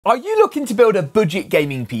Are you looking to build a budget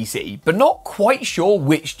gaming PC, but not quite sure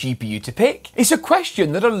which GPU to pick? It's a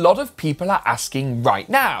question that a lot of people are asking right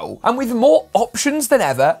now. And with more options than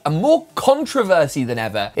ever and more controversy than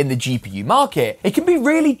ever in the GPU market, it can be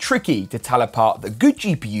really tricky to tell apart the good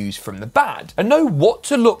GPUs from the bad and know what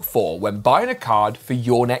to look for when buying a card for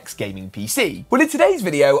your next gaming PC. Well, in today's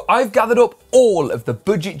video, I've gathered up all of the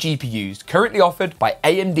budget GPUs currently offered by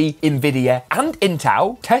AMD, NVIDIA, and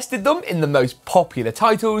Intel, tested them in the most popular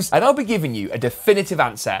titles, and I'll be giving you a definitive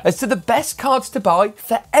answer as to the best cards to buy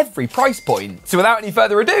for every price point. So without any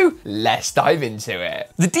further ado, let's dive into it.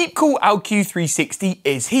 The Deepcool LQ360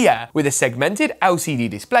 is here with a segmented LCD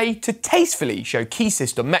display to tastefully show key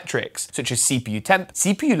system metrics such as CPU temp,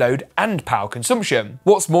 CPU load, and power consumption.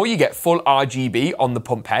 What's more, you get full RGB on the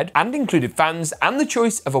pump head and included fans and the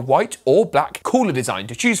choice of a white or black cooler design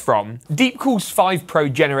to choose from. Deepcool's 5 Pro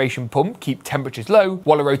generation pump keep temperatures low,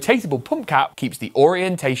 while a rotatable pump cap keeps the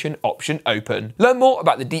orientation option open. Learn more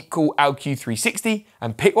about the Deepcool LQ360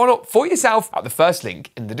 and pick one up for yourself at the first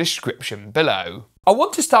link in the description below. I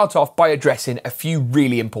want to start off by addressing a few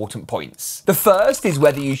really important points. The first is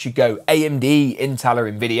whether you should go AMD, Intel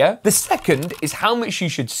or NVIDIA. The second is how much you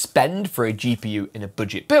should spend for a GPU in a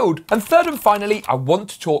budget build. And third and finally, I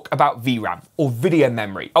want to talk about VRAM or video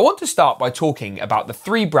memory. I want to start by talking about the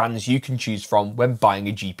 3 brands you can choose from when buying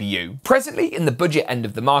a GPU. Presently in the budget end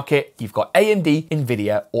of the market, you've got AMD,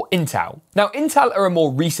 NVIDIA or Intel. Now Intel are a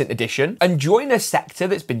more recent addition and join a sector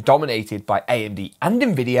that's been dominated by AMD and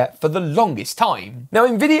NVIDIA for the longest time. Now,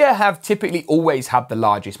 NVIDIA have typically always had the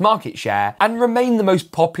largest market share and remain the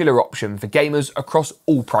most popular option for gamers across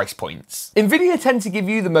all price points. NVIDIA tend to give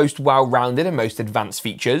you the most well-rounded and most advanced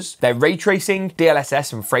features. Their ray tracing,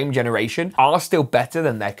 DLSS and frame generation are still better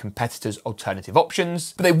than their competitors' alternative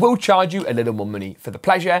options, but they will charge you a little more money for the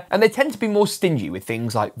pleasure, and they tend to be more stingy with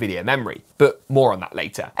things like video memory, but more on that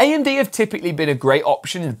later. AMD have typically been a great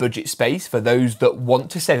option in the budget space for those that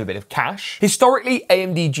want to save a bit of cash. Historically,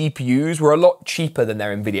 AMD GPUs were a lot cheaper than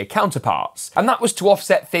their NVIDIA counterparts, and that was to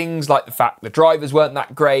offset things like the fact the drivers weren't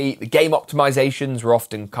that great, the game optimizations were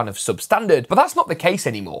often kind of substandard, but that's not the case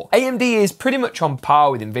anymore. AMD is pretty much on par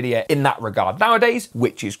with NVIDIA in that regard nowadays,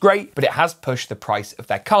 which is great, but it has pushed the price of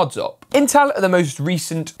their cards up. Intel are the most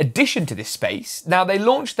recent addition to this space. Now, they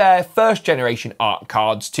launched their first generation ARC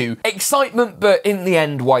cards to excitement, but in the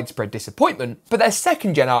end, widespread disappointment. But their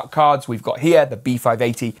second gen ARC cards we've got here, the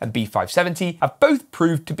B580 and B570, have both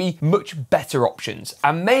proved to be much better options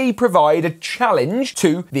and may provide a challenge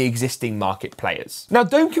to the existing market players. Now,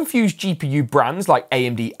 don't confuse GPU brands like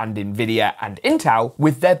AMD and NVIDIA and Intel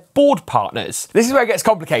with their board partners. This is where it gets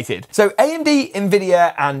complicated. So AMD,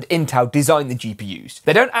 NVIDIA and Intel design the GPUs.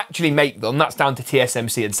 They don't actually make them, that's down to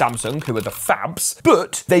TSMC and Samsung, who are the fabs,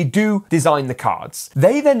 but they do design the cards.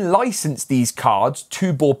 They then license these cards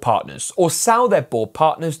to board partners or sell their board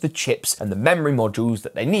partners the chips and the memory modules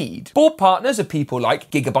that they need. Board partners are people like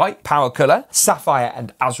GeekaWhat, PowerColor, Sapphire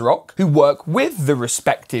and ASRock, who work with the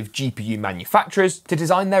respective GPU manufacturers to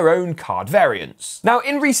design their own card variants. Now,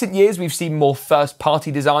 in recent years, we've seen more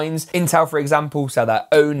first-party designs. Intel, for example, sell their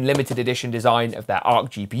own limited edition design of their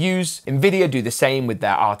ARC GPUs. NVIDIA do the same with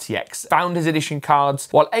their RTX Founders Edition cards,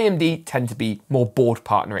 while AMD tend to be more board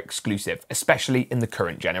partner exclusive, especially in the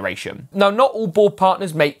current generation. Now, not all board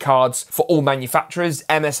partners make cards for all manufacturers.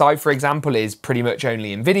 MSI, for example, is pretty much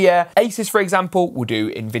only NVIDIA. Asus, for example, will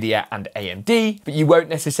do NVIDIA and AMD, but you won't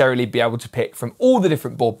necessarily be able to pick from all the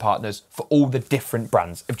different board partners for all the different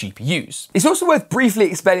brands of GPUs. It's also worth briefly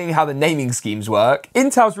explaining how the naming schemes work.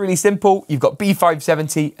 Intel's really simple. You've got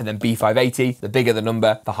B570 and then B580. The bigger the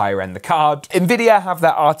number, the higher end the card. NVIDIA have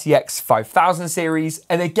their RTX 5000 series,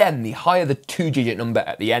 and again, the higher the 2-digit number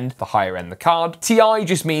at the end, the higher end the card. TI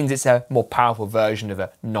just means it's a more powerful version of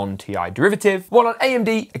a non-TI derivative, while on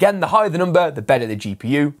AMD, again, the higher the number, the better the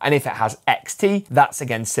GPU, and if it has XT, that's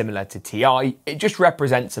again similar to TI. It just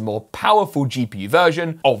represents a more powerful GPU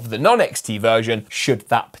version of the non-XT version, should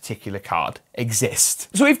that particular card exist.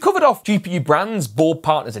 So we've covered off GPU brands, board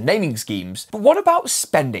partners and naming schemes, but what about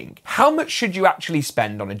spending? How much should you actually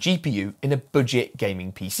spend on a GPU in a budget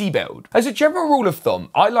gaming PC build? As a general rule of thumb,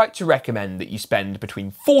 I like to recommend that you spend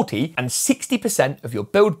between 40 and 60% of your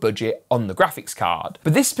build budget on the graphics card,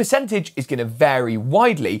 but this percentage is going to vary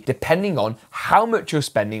widely depending on how much you're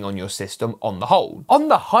spending on your system on the whole. On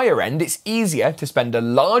the higher end, it's easier to spend a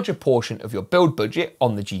larger portion of your build budget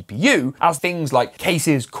on the GPU, as things like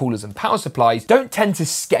cases, coolers and power supply supplies don't tend to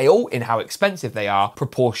scale in how expensive they are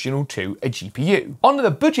proportional to a GPU. On the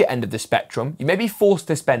budget end of the spectrum, you may be forced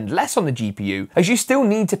to spend less on the GPU as you still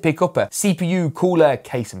need to pick up a CPU, cooler,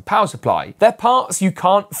 case and power supply. They're parts you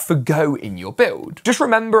can't forgo in your build. Just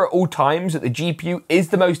remember at all times that the GPU is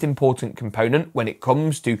the most important component when it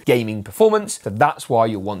comes to gaming performance, so that's why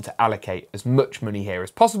you'll want to allocate as much money here as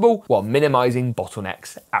possible while minimizing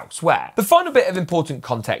bottlenecks elsewhere. The final bit of important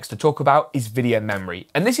context to talk about is video memory,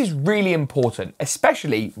 and this is really important,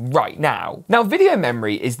 especially right now. Now, video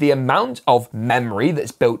memory is the amount of memory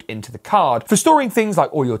that's built into the card for storing things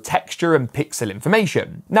like all your texture and pixel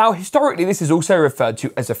information. Now, historically, this is also referred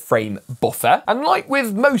to as a frame buffer, and like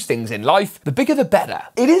with most things in life, the bigger the better.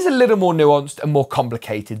 It is a little more nuanced and more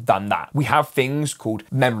complicated than that. We have things called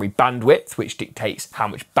memory bandwidth, which dictates how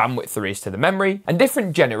much bandwidth there is to the memory, and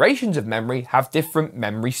different generations of memory have different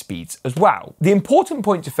memory speeds as well. The important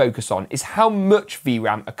point to focus on is how much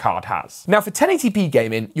VRAM a card has. Now, for 1080p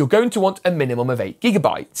gaming, you're going to want a minimum of 8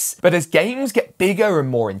 gigabytes, but as games get bigger and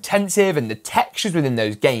more intensive and the textures within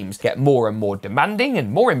those games get more and more demanding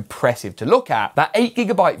and more impressive to look at, that 8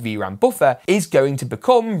 gigabyte VRAM buffer is going to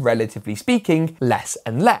become, relatively speaking, less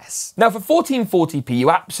and less. Now, for 1440p,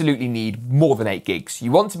 you absolutely need more than 8 gigs.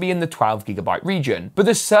 You want to be in the 12 gigabyte region, but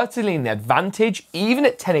there's certainly an advantage, even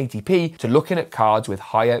at 1080p, to looking at cards with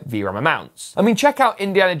higher VRAM amounts. I mean, check out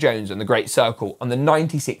Indiana Jones and the Great Circle on the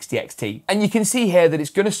 9060 XT, and you can see here that it's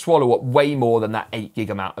going to swallow up way more than that 8 gig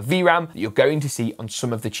amount of VRAM that you're going to see on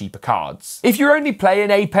some of the cheaper cards. If you're only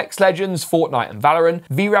playing Apex Legends, Fortnite and Valorant,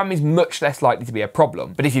 VRAM is much less likely to be a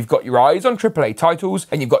problem. But if you've got your eyes on AAA titles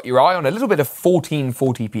and you've got your eye on a little bit of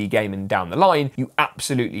 1440p gaming down the line, you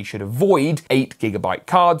absolutely should avoid 8 gigabyte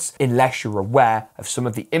cards unless you're aware of some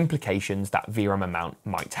of the implications that VRAM amount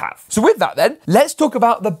might have. So with that then, let's talk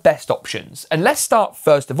about the best options. And let's start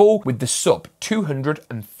first of all with the sub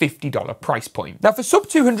 $250 price point. Now, for sub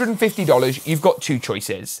 $250, you've got two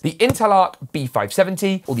choices: the Intel Arc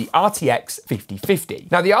B570 or the RTX 5050.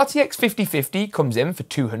 Now, the RTX 5050 comes in for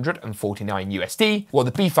 $249 USD, while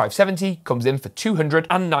the B570 comes in for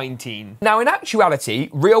 $219. Now, in actuality,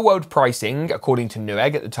 real world pricing, according to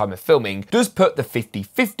Newegg at the time of filming, does put the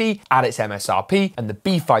 5050 at its MSRP and the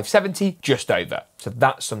B570 just over. So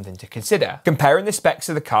that's something to consider. Comparing the specs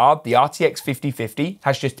of the card, the RTX 5050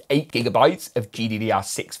 has just 8 gigabytes of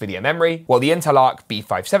GDDR6 video memory, while the Intel Arc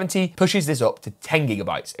B570 pushes this up to 10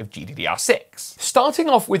 gigabytes of GDDR6. Starting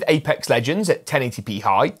off with Apex Legends at 1080p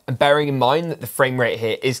high, and bearing in mind that the frame rate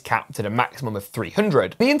here is capped at a maximum of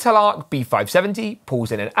 300, the Intel Arc B570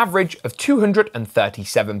 pulls in an average of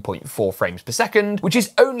 237.4 frames per second, which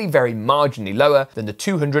is only very marginally lower than the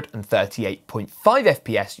 238.5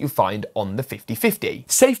 FPS you'll find on the 5050.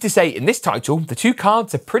 Safe to say in this title, the two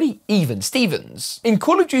cards are pretty even Stevens. In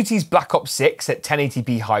Call of Duty's Black Ops 6 at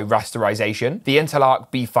 1080p high rasterization, the Intel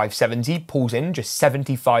Arc B570 pulls in just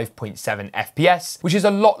 75.7 FPS, which is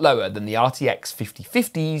a lot lower than the RTX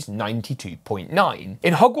 5050's 92.9.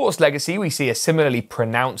 In Hogwarts Legacy, we see a similarly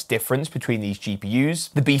pronounced difference between these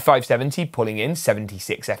GPUs, the B570 pulling in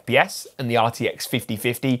 76 FPS and the RTX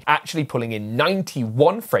 5050 actually pulling in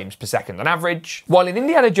 91 frames per second on average, while in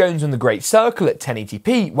Indiana Jones and the Great Circle at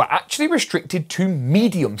 1080p, we're actually restricted to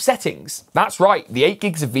medium settings. That's right, the 8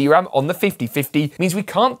 gigs of VRAM on the 5050 means we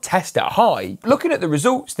can't test at high. Looking at the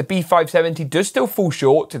results, the B570 does still fall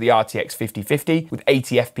short to the RTX 5050 with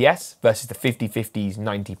 80 FPS versus the 5050's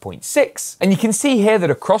 90.6, and you can see here that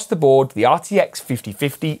across the board, the RTX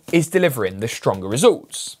 5050 is delivering the stronger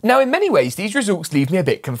results. Now, in many ways, these results leave me a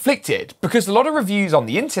bit conflicted, because a lot of reviews on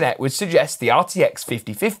the internet would suggest the RTX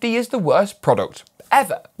 5050 is the worst product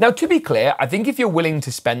ever. Now, to be clear, I think if you're willing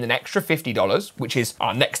to spend an extra $50, which is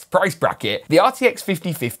our next price bracket, the RTX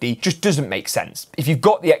 5050 just doesn't make sense. If you've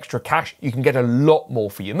got the extra cash, you can get a lot more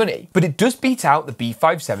for your money. But it does beat out the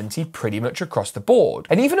B570 pretty much across the board.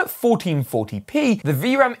 And even at 1440p, the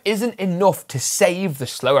VRAM isn't enough to save the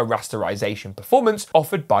slower rasterization performance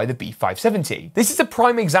offered by the B570. This is a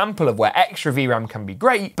prime example of where extra VRAM can be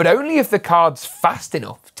great, but only if the card's fast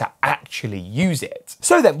enough to actually use it.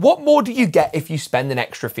 So then, what more do you get if you spend an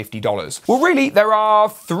extra $50? Well, really, there are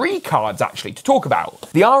 3 cards actually to talk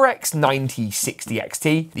about: the RX 9060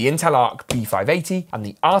 XT, the Intel Arc B580, and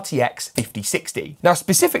the RTX 5060. Now,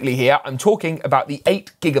 specifically here, I'm talking about the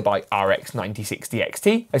 8 gigabyte RX 9060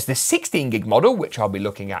 XT, as the 16 gig model, which I'll be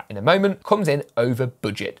looking at in a moment, comes in over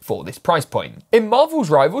budget for this price point. In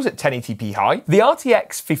Marvel's Rivals at 1080p high, the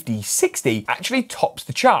RTX 5060 actually tops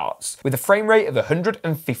the charts with a frame rate of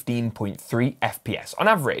 115.3 FPS on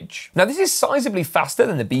average. Now, this is sizably faster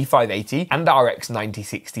than the B580 and RX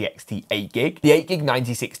 9060 XT 8GB. The 8GB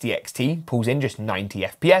 9060 XT pulls in just 90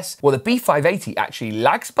 FPS, while the B580 actually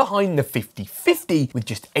lags behind the 5050 with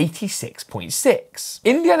just 86.6.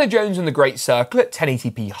 Indiana Jones and the Great Circle at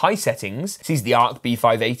 1080p high settings sees the ARC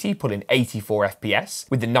B580 pull in 84 FPS,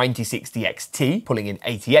 with the 9060 XT pulling in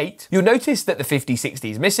 88. You'll notice that the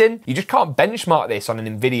 5060 is missing. You just can't benchmark this on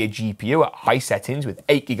an NVIDIA GPU at high settings with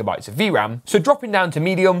 8GB of VRAM, so dropping down to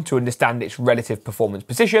medium to understand its relative performance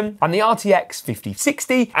position, and the RTX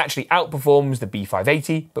 5060 actually outperforms the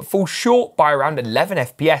B580, but falls short by around 11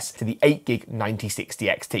 FPS to the 8GB 9060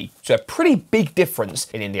 XT. So a pretty big difference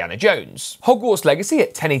in Indiana Jones. Hogwarts Legacy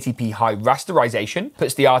at 1080p high rasterization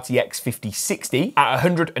puts the RTX 5060 at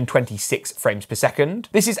 126 frames per second.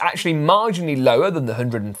 This is actually marginally lower than the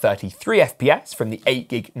 133 FPS from the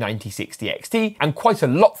 8GB 9060 XT, and quite a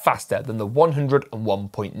lot faster than the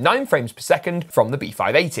 101.9 frames per second from the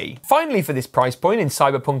B580. Finally, for this price point in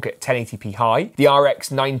Cyberpunk at 1080p high, the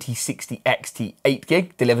RX 9060 XT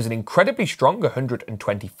 8GB delivers an incredibly strong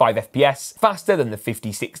 125 FPS, faster than the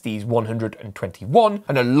 5060's 121,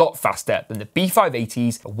 and a lot faster than the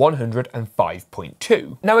B580's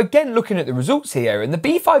 105.2. Now again, looking at the results here, and the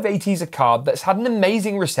B580 is a card that's had an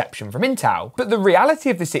amazing reception from Intel, but the reality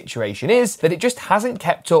of the situation is that it just hasn't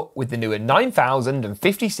kept up with the newer 9000 and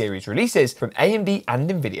 50 series releases from AMD and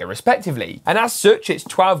NVIDIA respectively, and as such its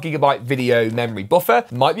 12GB video memory buffer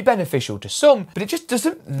might be beneficial to some, but it just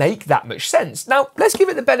doesn't make that much sense. Now let's give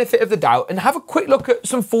it the benefit of the doubt and have a quick look at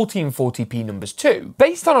some 1440p numbers too.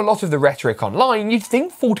 Based on a lot of the rhetoric online, you'd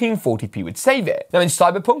think 1440p would save it. Now in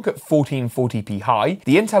Cyberpunk at 1440p high,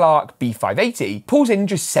 the Intel Arc B580 pulls in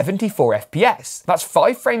just 74 FPS. That's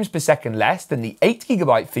 5 frames per second less than the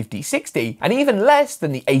 8GB 5060, and even less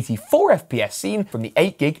than the 84 FPS seen from the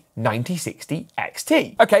 8GB 9060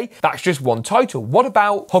 XT. Okay, that's just one title. What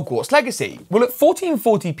about Hogwarts Legacy? Well, at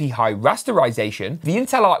 1440p high rasterization, the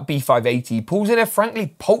Intel Arc B580 pulls in a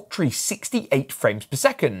frankly paltry 68 frames per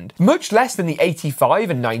second, much less than the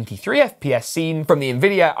 85 and 93 FPS seen from the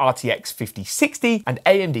NVIDIA RTX 5060 and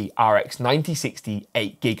AMD RX 9060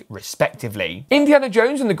 8GB respectively. Indiana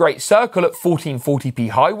Jones and the Great Circle at 1440p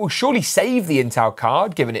high will surely save the Intel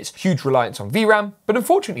card given its huge reliance on VRAM, but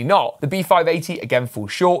unfortunately not. The B580 again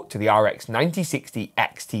falls short to the RX 9060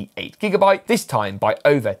 XT 8GB, this time by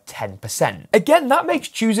over 10%. Again, that makes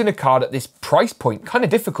choosing a card at this price point kind of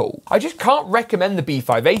difficult. I just can't recommend the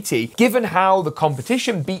B580 given how the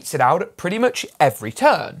competition beats it out at pretty much every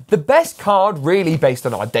turn. The best card really based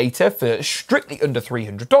on our data for strictly under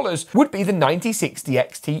 $300 would be the 9060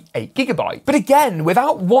 XT 8GB. But again,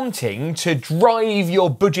 without wanting to drive your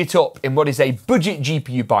budget up in what is a budget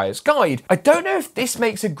GPU buyer's guide, I don't know if this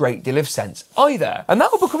makes a great deal of sense either. And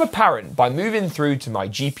that will become apparent by moving through to my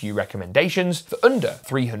GPU recommendations for under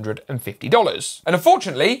 $350. And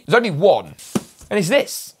unfortunately, there's only one, and it's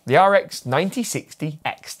this. The RX 9060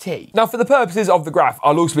 XT. Now for the purposes of the graph,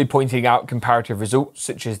 I'll also be pointing out comparative results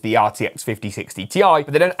such as the RTX 5060 Ti, but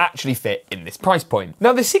they don't actually fit in this price point.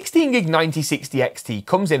 Now the 16GB 9060 XT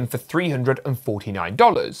comes in for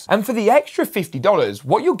 $349, and for the extra $50,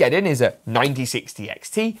 what you're getting is a 9060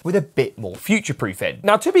 XT with a bit more future-proofing.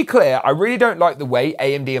 Now to be clear, I really don't like the way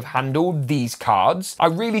AMD have handled these cards. I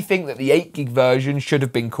really think that the 8GB version should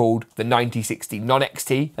have been called the 9060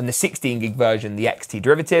 non-XT, and the 16GB version the XT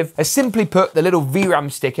derivative. As simply put, the little VRAM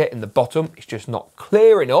sticker in the bottom is just not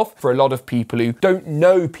clear enough for a lot of people who don't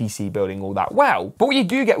know PC building all that well. But what you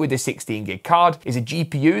do get with this 16GB card is a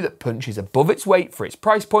GPU that punches above its weight for its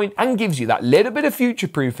price point and gives you that little bit of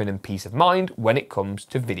future-proofing and peace of mind when it comes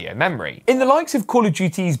to video memory. In the likes of Call of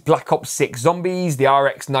Duty's Black Ops 6 Zombies, the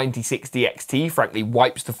RX 9060 XT frankly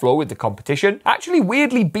wipes the floor with the competition, actually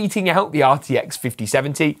weirdly beating out the RTX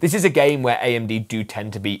 5070. This is a game where AMD do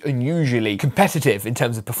tend to be unusually competitive in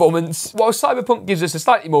terms of performance. While Cyberpunk gives us a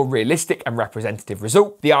slightly more realistic and representative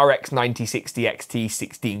result, the RX 9060 XT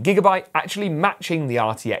 16GB actually matching the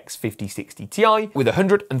RTX 5060 Ti with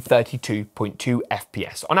 132.2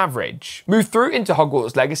 FPS on average. Move through into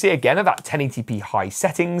Hogwarts Legacy again at that 1080p high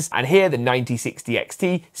settings, and here the 9060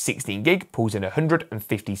 XT 16GB pulls in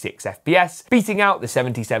 156 FPS, beating out the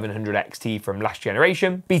 7700 XT from last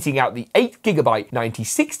generation, beating out the 8GB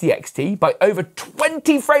 9060 XT by over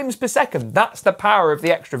 20 frames per second. That's the power of the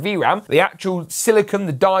the extra VRAM. The actual silicon,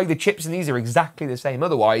 the die, the chips in these are exactly the same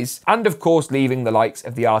otherwise. And of course, leaving the likes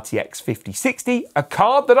of the RTX 5060, a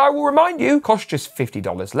card that I will remind you costs just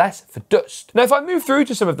 $50 less for dust. Now, if I move through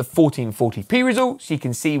to some of the 1440p results, you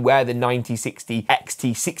can see where the 9060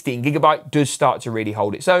 XT 16GB does start to really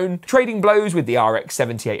hold its own, trading blows with the RX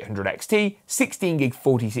 7800 XT, 16GB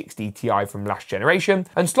 4060 Ti from last generation,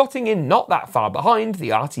 and slotting in not that far behind the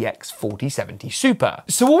RTX 4070 Super.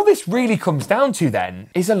 So all this really comes down to then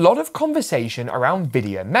is a lot of conversation around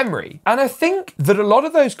video memory. And I think that a lot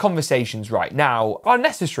of those conversations right now are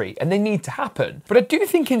necessary and they need to happen. But I do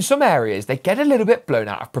think in some areas they get a little bit blown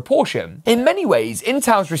out of proportion. In many ways,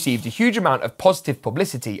 Intel's received a huge amount of positive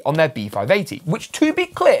publicity on their B580, which, to be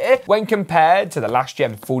clear, when compared to the last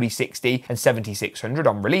gen 4060 and 7600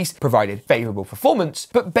 on release, provided favourable performance,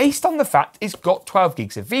 but based on the fact it's got 12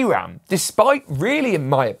 gigs of VRAM, despite really, in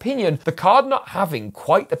my opinion, the card not having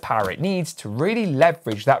quite the power it needs to really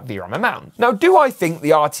leverage that VRAM amount. Now, do I think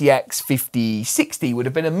the RTX 5060 would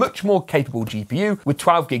have been a much more capable GPU with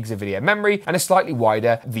 12 gigs of video memory and a slightly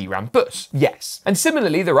wider VRAM bus? Yes. And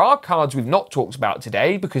similarly, there are cards we've not talked about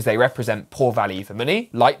today because they represent poor value for money,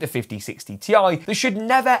 like the 5060 Ti, that should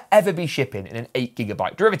never ever be shipping in an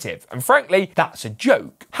 8GB derivative. And frankly, that's a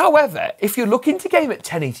joke. However, if you're looking to game at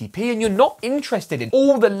 1080p and you're not interested in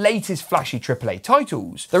all the latest flashy AAA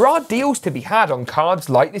titles, there are deals to be had on cards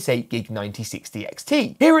like this 8GB 9060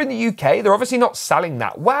 XT. Here in the UK, they're obviously not selling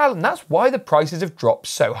that well, and that's why the prices have dropped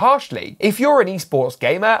so harshly. If you're an esports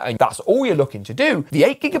gamer and that's all you're looking to do, the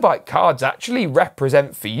 8GB cards actually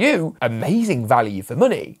represent for you amazing value for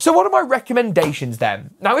money. So what are my recommendations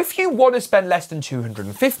then? Now, if you want to spend less than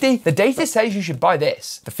 250, the data says you should buy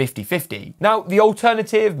this, the 5050. Now, the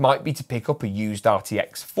alternative might be to pick up a used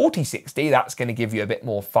RTX 4060. That's going to give you a bit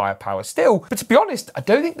more firepower still. But to be honest, I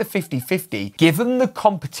don't think the 5050, given the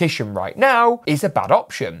competition right now, is a bad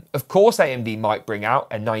option. Of course, AMD might bring out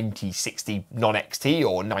a 9060 non-XT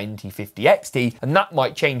or 9050 XT, and that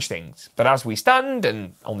might change things. But as we stand,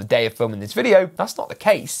 and on the day of filming this video, that's not the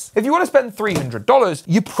case. If you want to spend $300,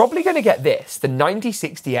 you're probably going to get this, the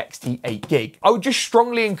 9060 XT 8GB. I would just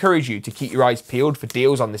strongly encourage you to keep your eyes peeled for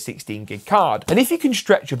deals on the 16GB card. And if you can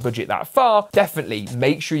stretch your budget that far, definitely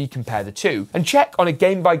make sure you compare the two and check on a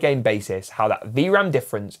game-by-game basis how that VRAM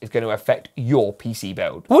difference is going to affect your PC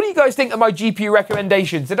build. What do you guys think of my GPU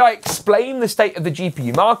recommendations? Did I explain the state of the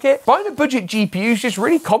GPU market? Buying a budget GPU is just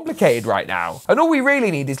really complicated right now. And all we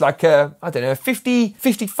really need is like a, I don't know,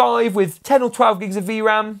 55 with 10 or 12 gigs of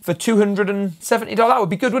VRAM for $270. That would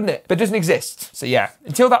be good, wouldn't it? But it doesn't exist. So yeah,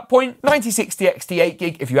 until that point, 9060 XT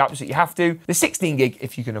 8GB if you absolutely have to, the 16GB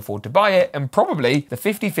if you can afford to buy it, and probably the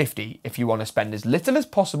 5050 if you want to spend as little as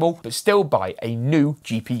possible but still buy a new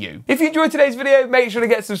GPU. If you enjoyed today's video, make sure to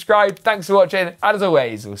get subscribed. Thanks for watching, and as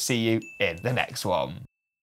always, we'll see you in the next one.